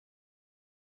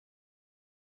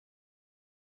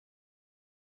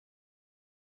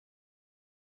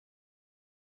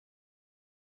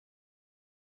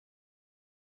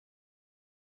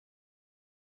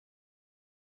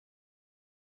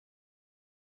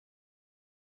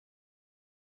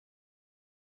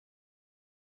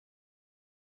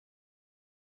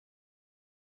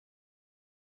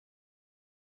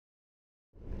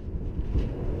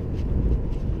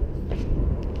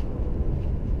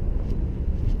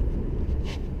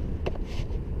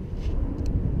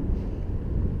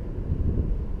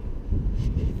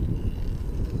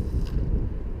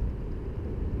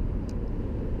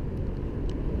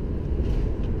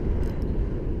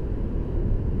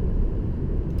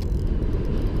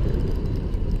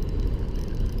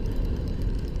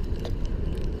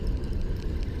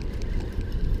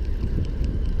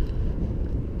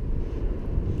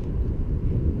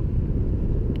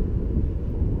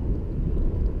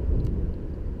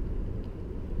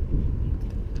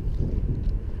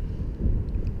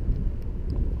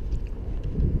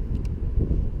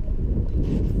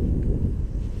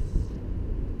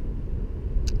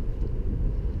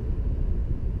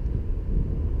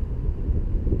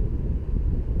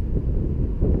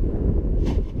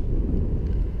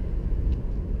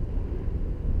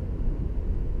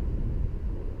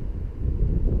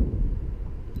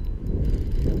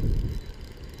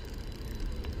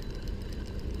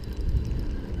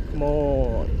Come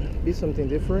on, be something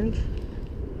different.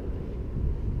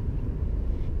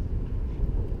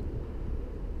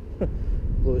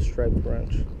 Blue striped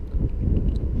branch.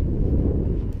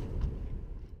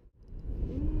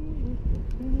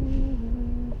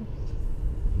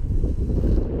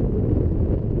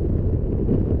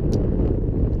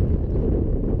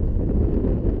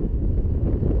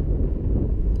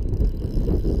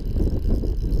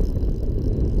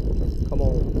 Come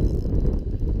on.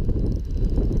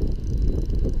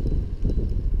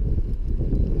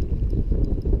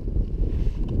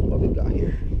 What we got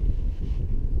here?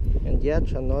 And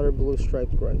yet another blue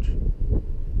striped branch.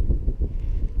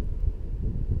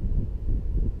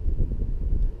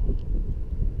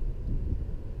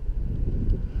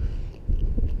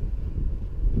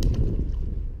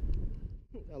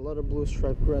 A lot of blue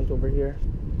striped grunt over here.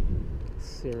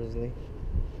 Seriously.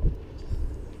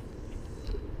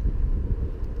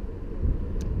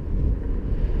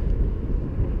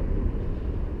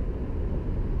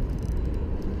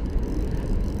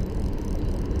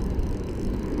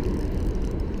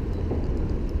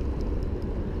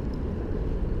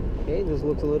 Okay, this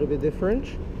looks a little bit different.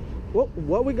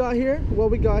 What we got here? What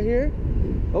we got here?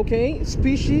 Okay,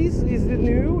 species. Is it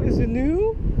new? Is it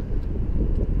new?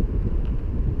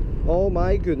 Oh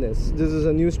my goodness, this is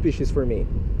a new species for me.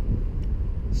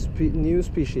 New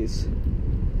species.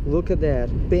 Look at that,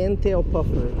 Bandtail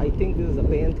Puffer. I think this is a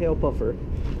Bandtail Puffer.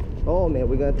 Oh man,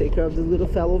 we're gonna take care of this little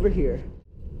fella over here.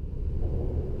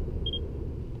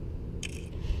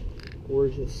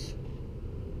 Gorgeous.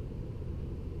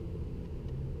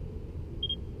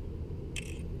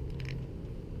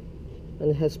 And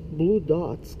it has blue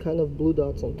dots, kind of blue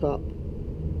dots on top.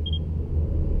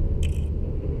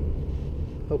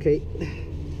 Okay,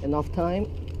 enough time.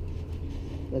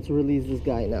 Let's release this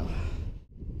guy now.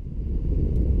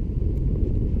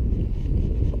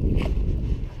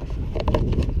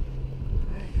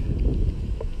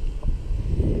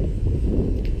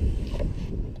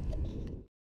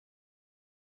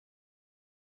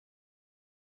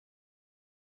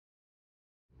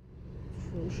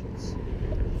 Atrocious.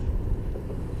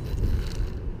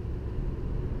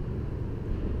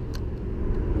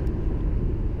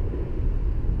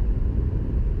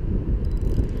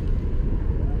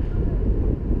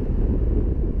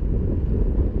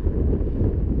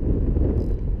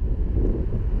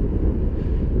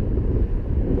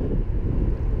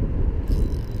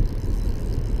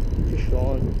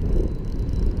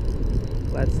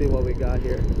 Let's see what we got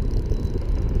here.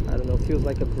 I don't know, feels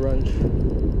like a brunch.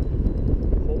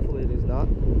 Hopefully it is not.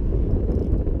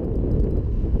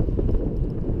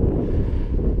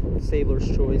 Sailor's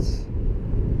choice.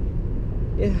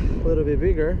 Yeah, a little bit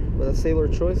bigger, but a sailor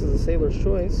choice is a sailor's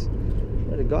choice.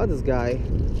 I got this guy.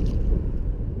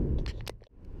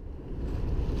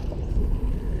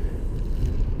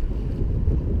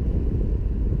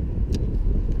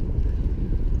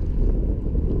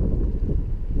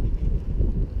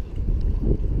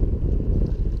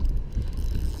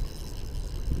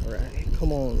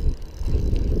 Come on.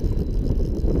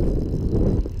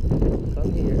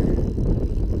 Come here.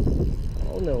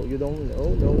 Oh no, you don't. No,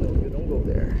 no, no, you don't go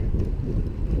there.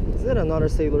 Is that another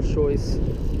sailor's choice?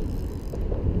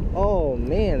 Oh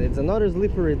man, it's another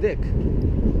slippery dick.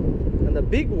 And a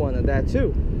big one at that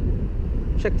too.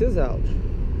 Check this out.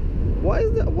 Why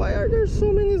is that? Why are there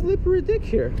so many slippery dick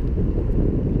here?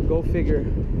 Go figure.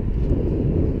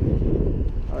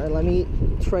 Alright, let me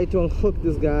try to unhook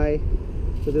this guy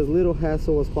with as little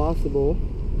hassle as possible.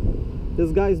 This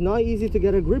guy is not easy to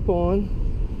get a grip on,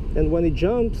 and when he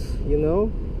jumps, you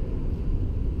know,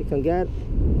 you can get,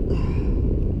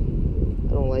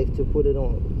 I don't like to put it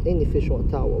on any fish on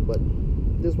a towel, but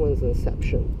this one's an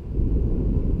exception.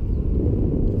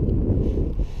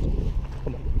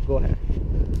 Come on, go ahead.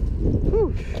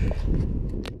 Whew.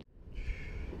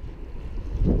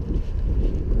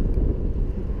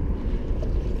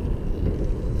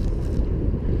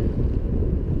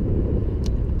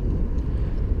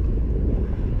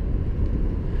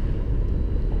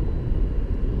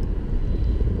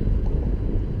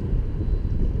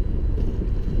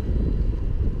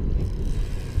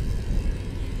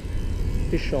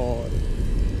 Fish on.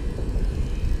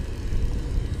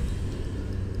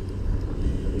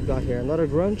 We got here another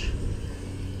grunch.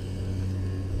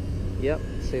 Yep,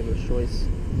 sailor's choice.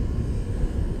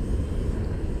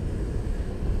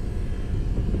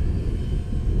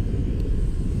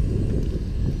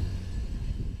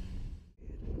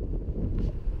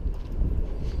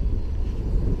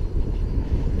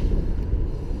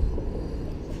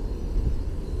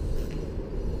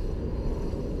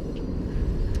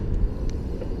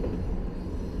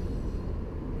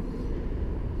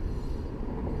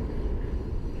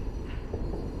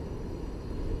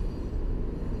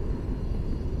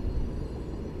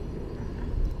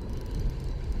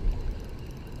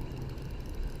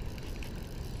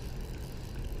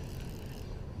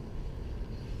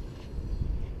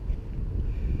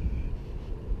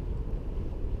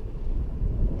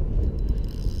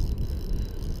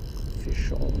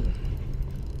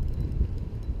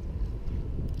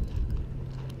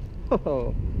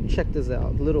 Oh, check this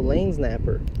out. Little lane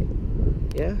snapper.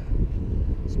 Yeah.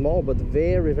 Small but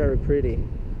very, very pretty.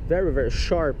 Very, very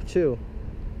sharp too.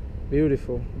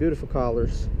 Beautiful, beautiful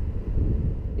colors.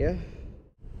 Yeah.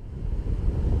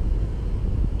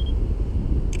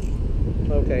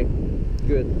 Okay,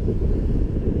 good.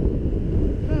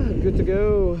 Good to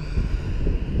go.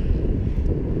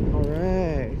 All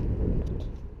right.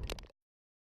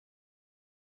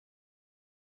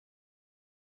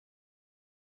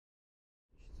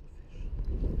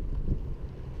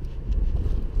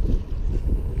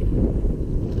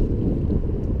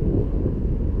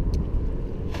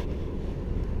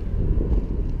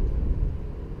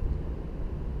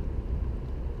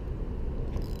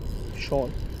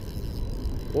 Sean.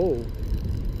 Whoa.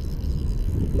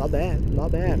 Not bad,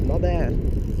 not bad, not bad.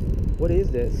 What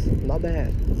is this? Not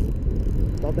bad.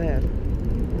 Not bad.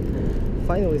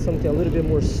 Finally something a little bit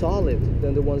more solid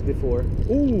than the ones before.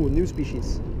 Ooh, new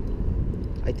species.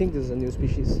 I think this is a new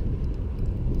species.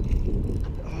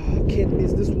 Oh, can't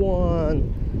miss this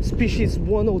one. Species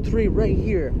 103 right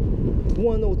here.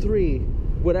 103.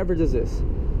 Whatever this is.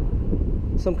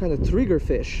 Some kind of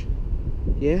triggerfish.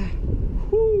 Yeah.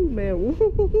 Woo, man. Woo.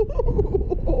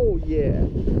 Oh, yeah.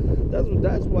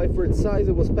 That's why for its size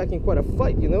it was packing quite a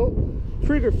fight, you know?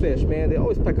 Triggerfish, man. They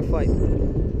always pack a fight.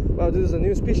 Wow, this is a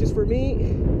new species for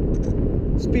me.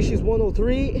 Species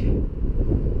 103.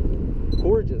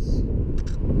 Gorgeous.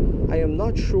 I am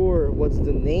not sure what's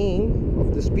the name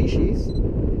of the species.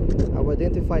 I'll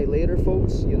identify it later,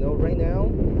 folks. You know, right now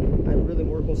I'm really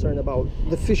more concerned about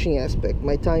the fishing aspect.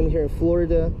 My time here in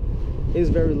Florida is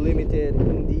very limited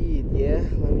indeed. Yeah,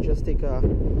 let me just take a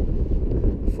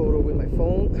photo with my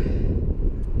phone.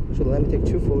 So let me take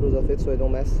 2 photos of it so I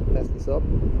don't mess this up.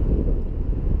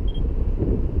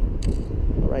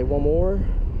 All right, one more.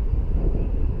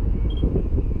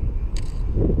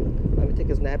 Let me take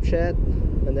a Snapchat,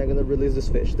 and they're gonna release this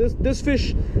fish. This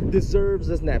fish deserves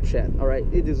a Snapchat. All right,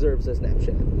 it deserves a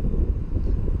Snapchat.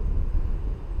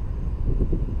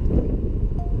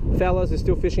 Fellas is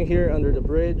still fishing here under the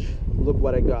bridge. Look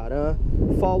what I got, huh?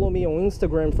 Follow me on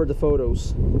Instagram for the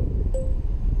photos.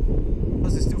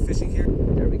 Fellas is still fishing here.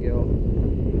 There we go.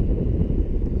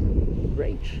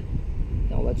 Great.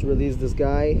 Now let's release this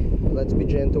guy. Let's be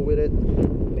gentle with it.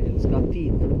 Man, it's got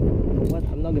teeth. You know what?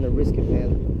 I'm not gonna risk it,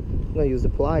 man. I'm gonna use the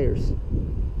pliers.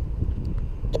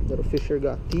 Little fish here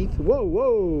got teeth. Whoa,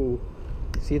 whoa!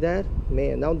 See that?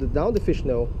 Man, now the fish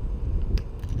know.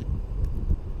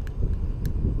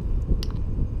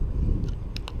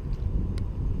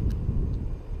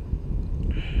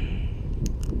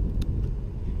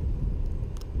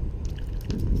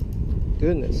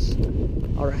 Goodness.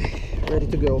 All right, ready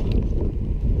to go. All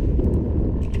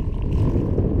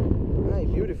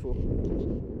right, beautiful.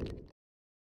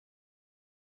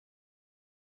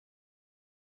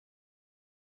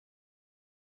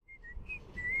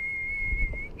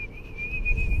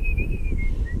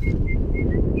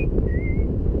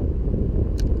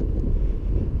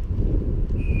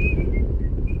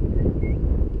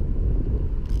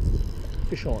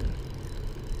 Fish on.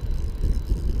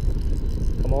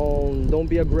 Come on, don't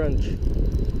be a grunge.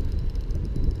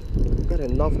 Got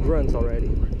enough grunts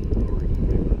already.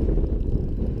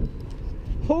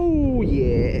 Oh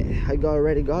yeah, I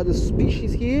already got the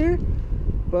species here,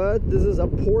 but this is a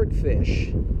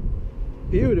porkfish.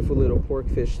 Beautiful little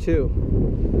porkfish too.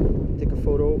 Take a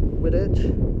photo with it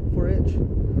for it.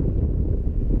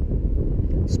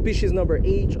 Species number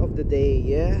 8 of the day,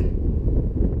 yeah.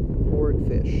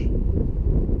 Porkfish.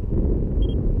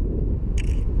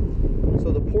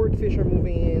 So the porkfish are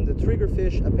moving in. The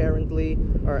triggerfish apparently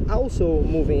are also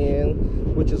moving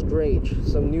in, which is great.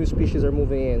 Some new species are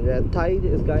moving in. The tide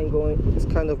is it's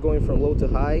kind of going from low to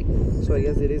high, so I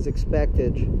guess it is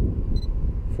expected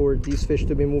for these fish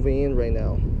to be moving in right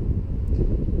now.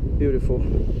 Beautiful.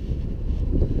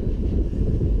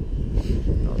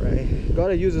 All right,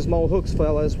 gotta use the small hooks,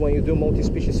 fellas, when you do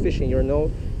multi-species fishing. You know,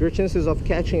 your chances of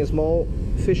catching small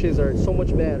fishes are so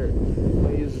much better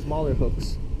when you use smaller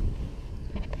hooks.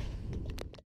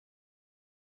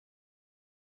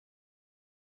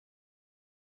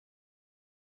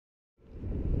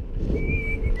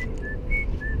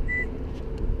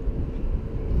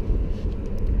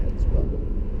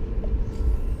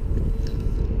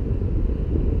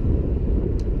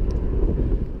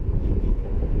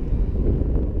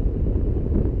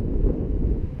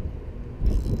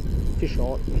 Fish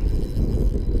on.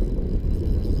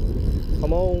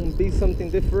 Come on, be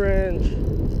something different.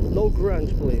 No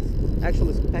grunge, please.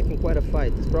 Actually, it's packing quite a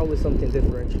fight. It's probably something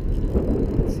different.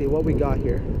 Let's see what we got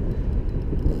here.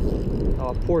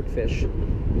 Porkfish.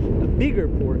 A bigger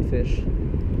porkfish.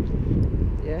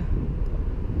 Yeah.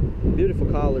 Beautiful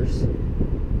colors.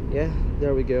 Yeah,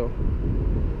 there we go.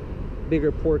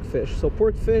 Bigger porkfish. So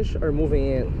porkfish are moving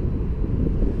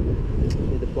in.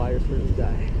 Need the pliers for this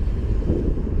guy.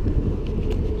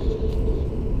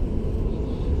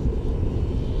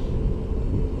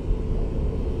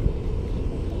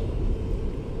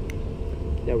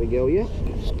 There we go. Yeah.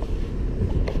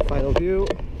 Final view.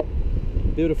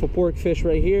 Beautiful porkfish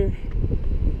right here.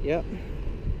 Yep.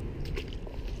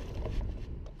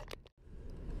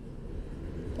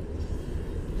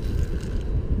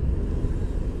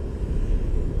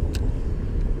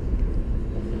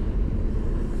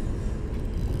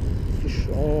 Fish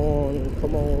on,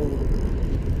 come on.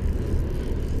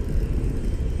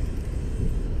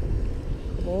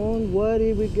 Come on, what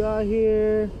do we got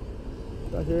here?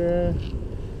 Got here.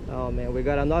 Oh man, we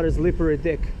got another slippery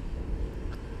dick.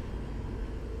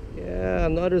 Yeah,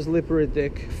 another slippery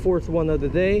dick. Fourth one of the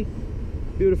day.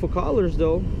 Beautiful colors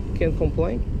though, can't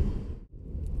complain.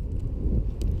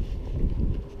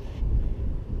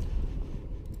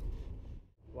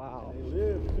 Wow. They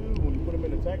live too when you put them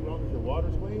in the tank, long as your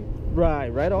water's clean.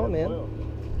 Right on, man. Well.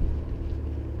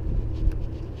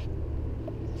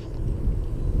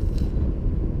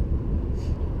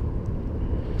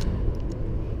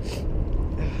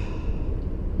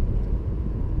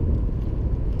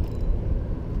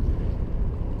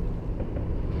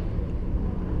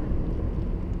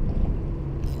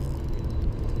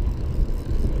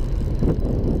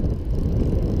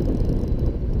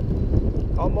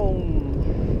 Come on.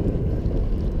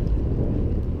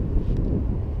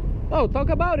 Oh, talk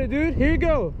about it, dude. Here you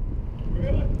go.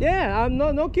 Really? Yeah, I'm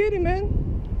no kidding,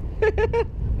 man.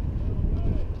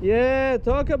 Yeah,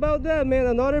 talk about that, man.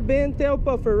 Another Bandtail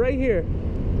Puffer right here.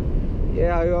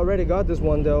 Yeah, I already got this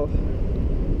one though.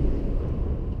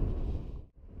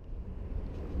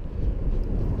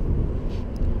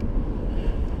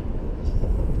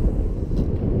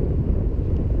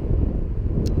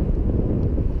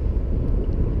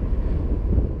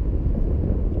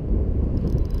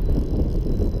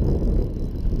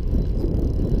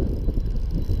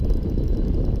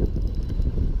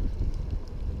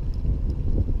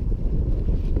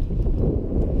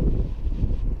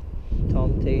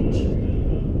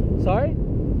 Sorry?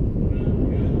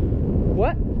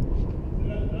 What?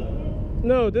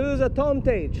 No, this is a Tom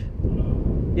Tage.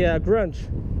 Yeah, grunge.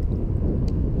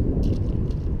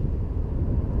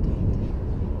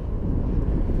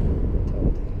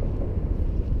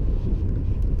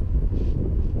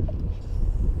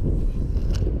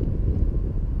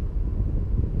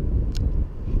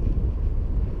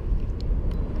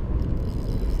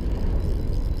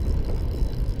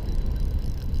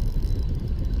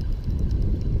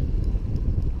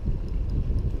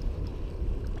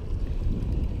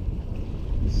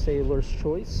 Sailor's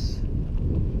choice.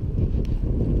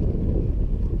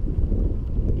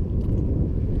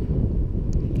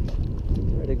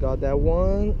 Already got that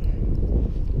one.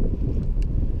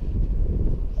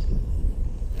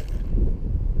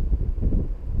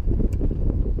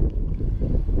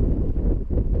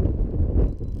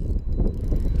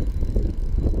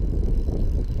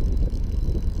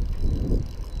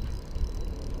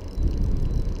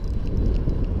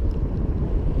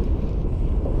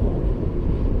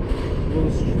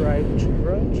 Striped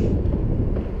grunge.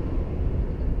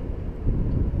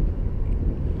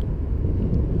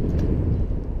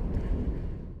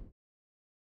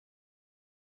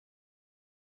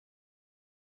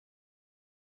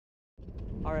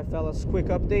 Alright fellas, quick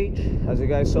update. As you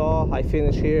guys saw, I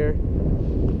finished here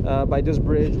by this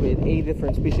bridge with 8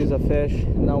 different species of fish.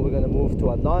 Now we're gonna move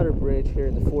to another bridge here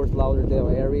in the Fort Lauderdale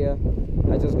area.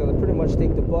 I'm just gonna pretty much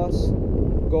take the bus,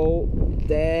 go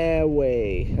that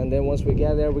way, and then once we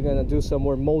get there we're gonna do some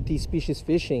more multi-species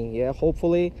fishing. Yeah,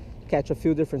 hopefully catch a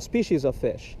few different species of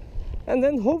fish, and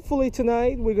then hopefully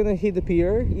tonight we're gonna hit the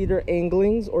pier, either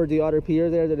Anglings or the other pier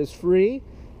there that is free,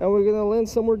 and we're gonna land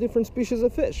some more different species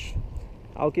of fish.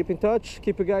 I'll keep in touch,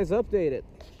 keep you guys updated.